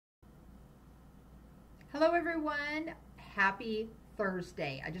Hello everyone, happy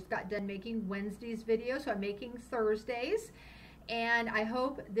Thursday. I just got done making Wednesday's video, so I'm making Thursdays, and I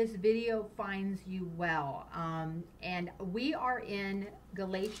hope this video finds you well. And we are in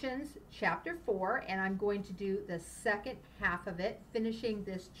Galatians chapter 4, and I'm going to do the second half of it, finishing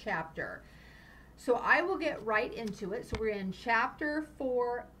this chapter. So I will get right into it. So we're in chapter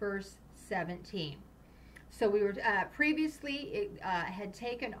 4, verse 17. So we were previously had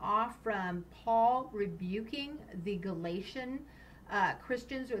taken off from Paul rebuking the Galatian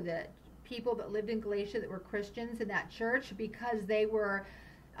Christians, or the people that lived in Galatia that were Christians in that church, because they were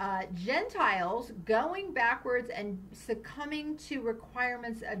Gentiles going backwards and succumbing to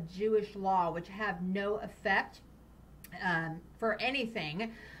requirements of Jewish law, which have no effect for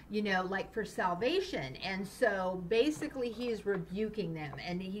anything, you know, like for salvation. And so basically he's rebuking them,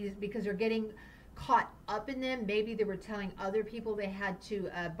 and because they're getting caught up in them. Maybe they were telling other people they had to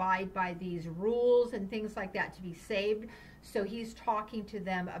abide by these rules and things like that to be saved. So he's talking to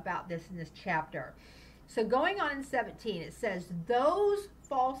them about this in this chapter. So going on in 17, it says, "Those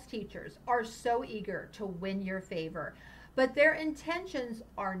false teachers are so eager to win your favor, but their intentions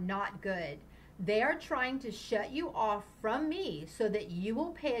are not good. They are trying to shut you off from me so that you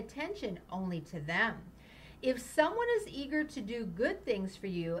will pay attention only to them. If someone is eager to do good things for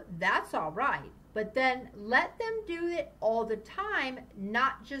you, that's all right. But then let them do it all the time,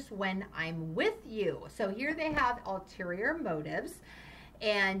 not just when I'm with you." So here they have ulterior motives,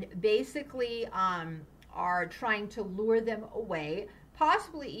 and basically are trying to lure them away,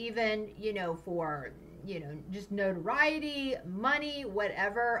 possibly even, you know, for, you know, just notoriety, money,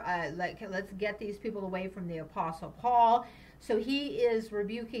 whatever. Like, let's get these people away from the Apostle Paul. So he is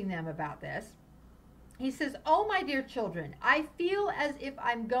rebuking them about this. He says, "Oh, my dear children, I feel as if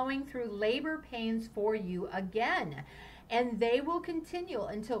I'm going through labor pains for you again, and they will continue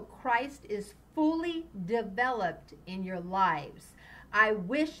until Christ is fully developed in your lives. I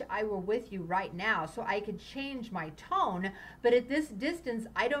wish I were with you right now so I could change my tone, but at this distance,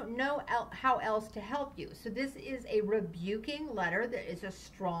 I don't know how else to help you." So this is a rebuking letter. That is a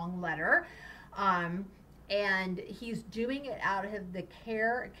strong letter. And he's doing it out of the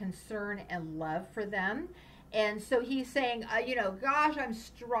care, concern, and love for them. And so he's saying, you know, gosh, I'm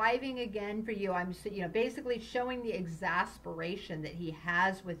striving again for you. I'm, you know, basically showing the exasperation that he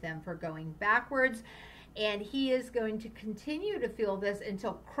has with them for going backwards. And he is going to continue to feel this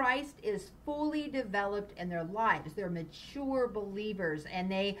until Christ is fully developed in their lives. They're mature believers, and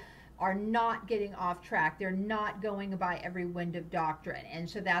they are not getting off track. They're not going by every wind of doctrine. And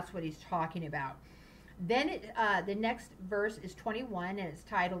so that's what he's talking about. Then the next verse is 21, and it's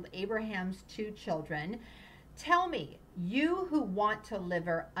titled Abraham's Two Children. "Tell me, you who want to live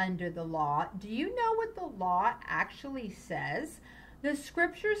under the law, do you know what the law actually says? The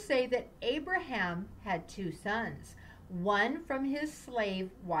scriptures say that Abraham had two sons, one from his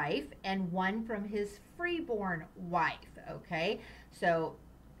slave wife and one from his freeborn wife." Okay, so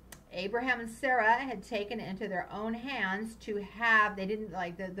Abraham and Sarah had taken it into their own hands to have, they didn't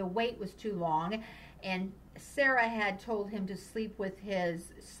like, the wait was too long, and Sarah had told him to sleep with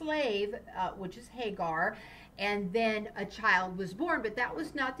his slave, which is Hagar, and then a child was born, but that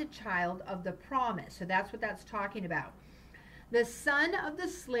was not the child of the promise. So that's what that's talking about. "The son of the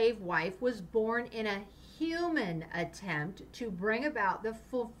slave wife was born in a human attempt to bring about the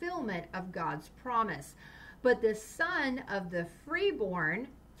fulfillment of God's promise. But the son of the freeborn,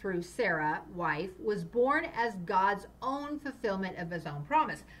 through Sarah, wife, was born as God's own fulfillment of his own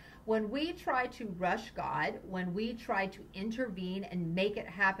promise." When we try to rush God, when we try to intervene and make it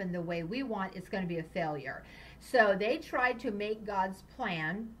happen the way we want, it's going to be a failure. So they tried to make God's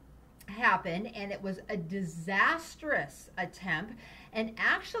plan happen, and it was a disastrous attempt. And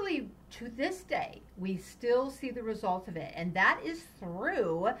actually, to this day, we still see the results of it. And that is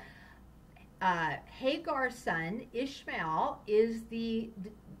through Hagar's son, Ishmael, is the,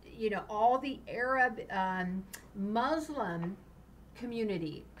 you know, all the Arab Muslim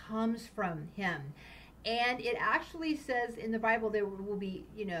community comes from him. And it actually says in the Bible there will be,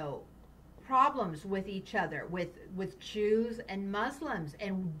 you know, problems with each other, with Jews and Muslims.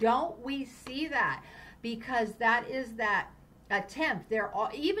 And don't we see that? Because that is that attempt. They're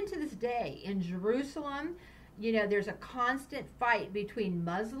all, even to this day in Jerusalem, you know, there's a constant fight between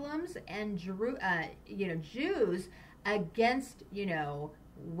Muslims and you know, Jews against, you know,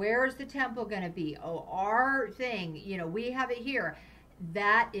 where's the temple going to be? Oh, our thing, you know, we have it here.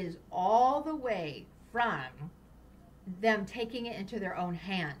 That is all the way from them taking it into their own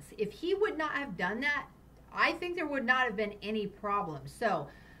hands. If he would not have done that, I think there would not have been any problem. So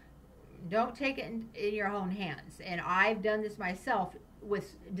don't take it in your own hands. And I've done this myself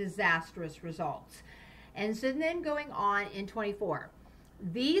with disastrous results. And so then going on in 24,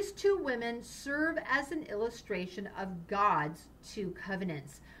 these two women serve as an illustration of God's two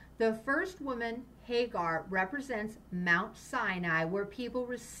covenants. The first woman, Hagar, represents Mount Sinai, where people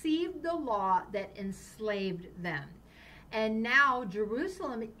received the law that enslaved them. And now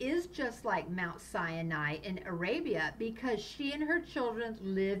Jerusalem is just like Mount Sinai in Arabia because she and her children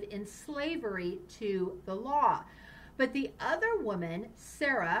live in slavery to the law. But the other woman,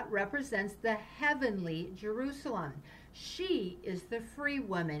 Sarah, represents the heavenly Jerusalem. She is the free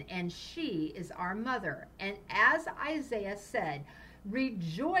woman, and she is our mother. And as Isaiah said,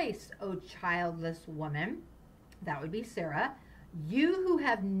 rejoice, O childless woman, that would be Sarah, you who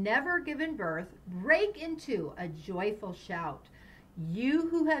have never given birth, break into a joyful shout. You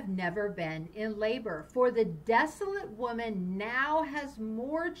who have never been in labor, for the desolate woman now has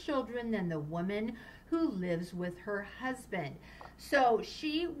more children than the woman who lives with her husband. So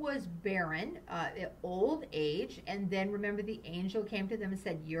she was barren at old age, and then remember the angel came to them and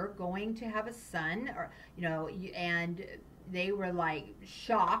said, you're going to have a son, or and they were like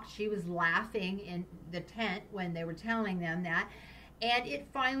shocked. She was laughing in the tent when they were telling them that. And it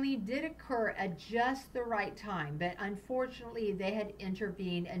finally did occur at just the right time. But unfortunately, they had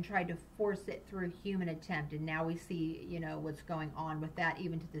intervened and tried to force it through human attempt. And now we see, what's going on with that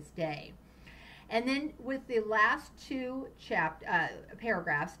even to this day. And then with the last two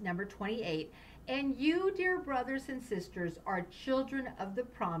paragraphs, number 28, and you, dear brothers and sisters, are children of the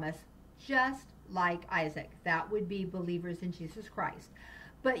promise, just like Isaac. That would be believers in Jesus Christ.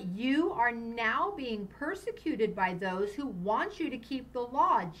 But you are now being persecuted by those who want you to keep the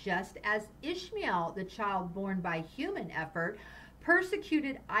law, just as Ishmael, the child born by human effort,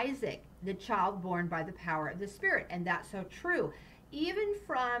 persecuted Isaac, the child born by the power of the Spirit. And that's so true. Even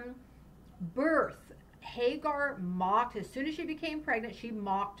from birth, Hagar mocked. As soon as she became pregnant, she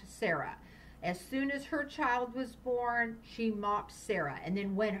mocked Sarah. As soon as her child was born, she mocked Sarah. And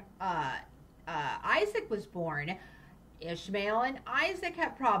then when Isaac was born, Ishmael and Isaac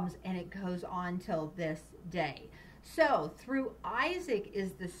had problems, and it goes on till this day. So through Isaac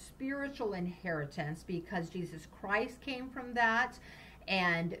is the spiritual inheritance, because Jesus Christ came from that.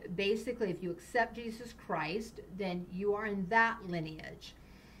 And basically, if you accept Jesus Christ, then you are in that lineage.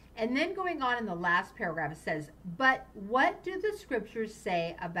 And then going on in the last paragraph, it says, but what do the scriptures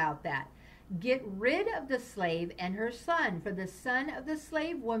say about that? Get rid of the slave and her son, for the son of the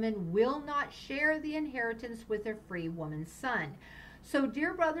slave woman will not share the inheritance with a free woman's son. So,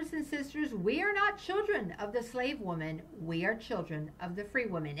 dear brothers and sisters, we are not children of the slave woman. We are children of the free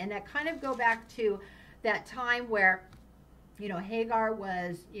woman. And that kind of go back to that time where, Hagar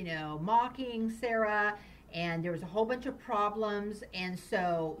was, mocking Sarah, and there was a whole bunch of problems. And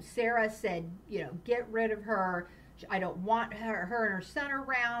so Sarah said, get rid of her. I don't want her and her son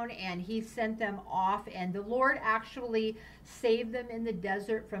around. And he sent them off. And the Lord actually saved them in the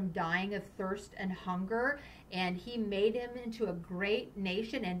desert from dying of thirst and hunger. And he made him into a great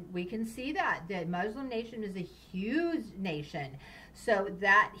nation. And we can see that the Muslim nation is a huge nation. So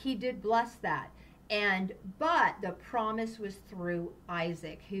that he did bless that. But the promise was through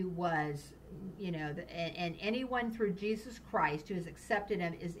Isaac, who was, and anyone through Jesus Christ who has accepted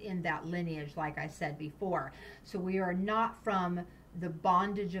him is in that lineage, like I said before. So we are not from the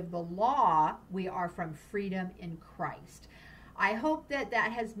bondage of the law. We are from freedom in Christ. I hope that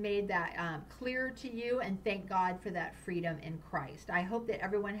has made that clear to you, and thank God for that freedom in Christ. I hope that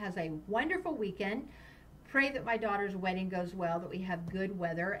everyone has a wonderful weekend. Pray that my daughter's wedding goes well, that we have good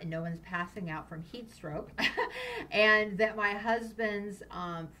weather and no one's passing out from heat stroke, and that my husband's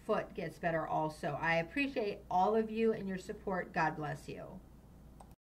foot gets better also. I appreciate all of you and your support. God bless you.